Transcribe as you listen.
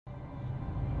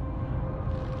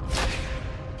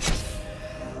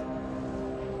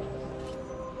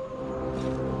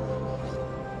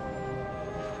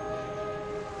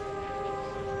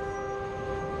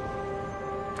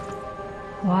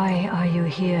Why are you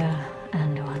here,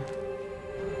 Anduin?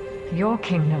 Your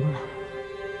kingdom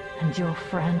and your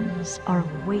friends are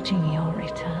awaiting your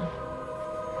return.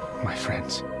 My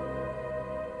friends.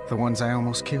 The ones I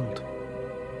almost killed.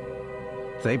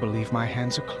 They believe my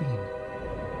hands are clean.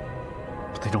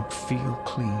 But they don't feel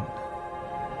clean.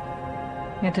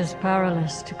 It is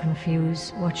perilous to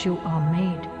confuse what you are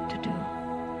made to do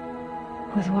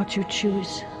with what you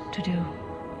choose to do.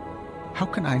 How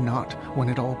can I not when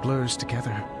it all blurs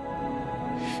together?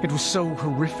 It was so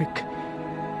horrific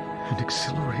and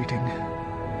exhilarating.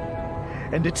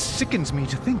 And it sickens me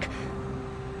to think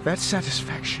that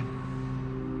satisfaction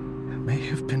may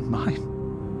have been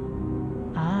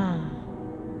mine. Ah,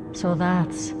 so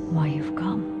that's why you've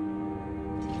come.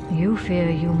 You fear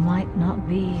you might not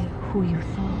be who you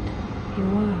thought you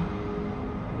were.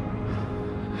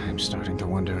 I'm starting to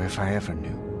wonder if I ever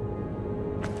knew.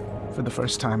 For the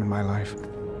first time in my life,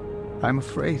 I'm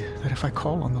afraid that if I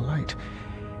call on the light,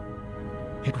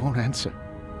 it won't answer.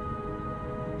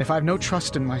 If I've no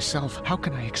trust in myself, how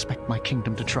can I expect my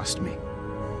kingdom to trust me?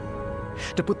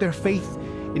 To put their faith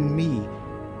in me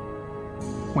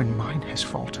when mine has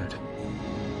faltered?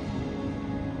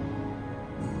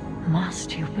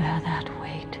 Must you bear that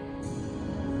weight?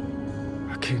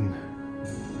 A king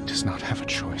does not have a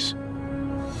choice.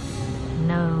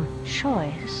 No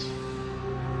choice?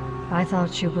 I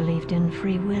thought you believed in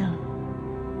free will.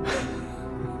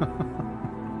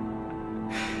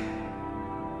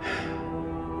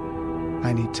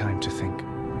 I need time to think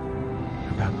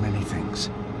about many things.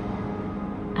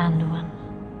 Anduin,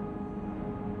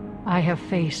 I have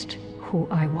faced who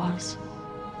I was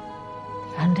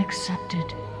and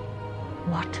accepted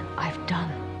what I've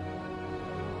done.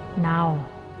 Now,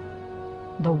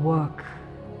 the work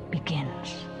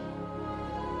begins.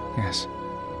 Yes,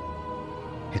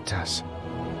 it does.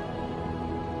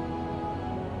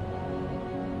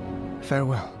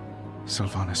 Farewell,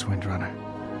 Sylvanas Windrunner.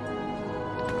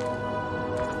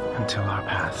 Until our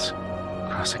paths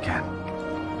cross again.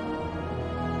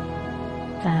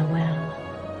 Farewell,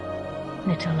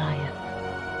 little lion.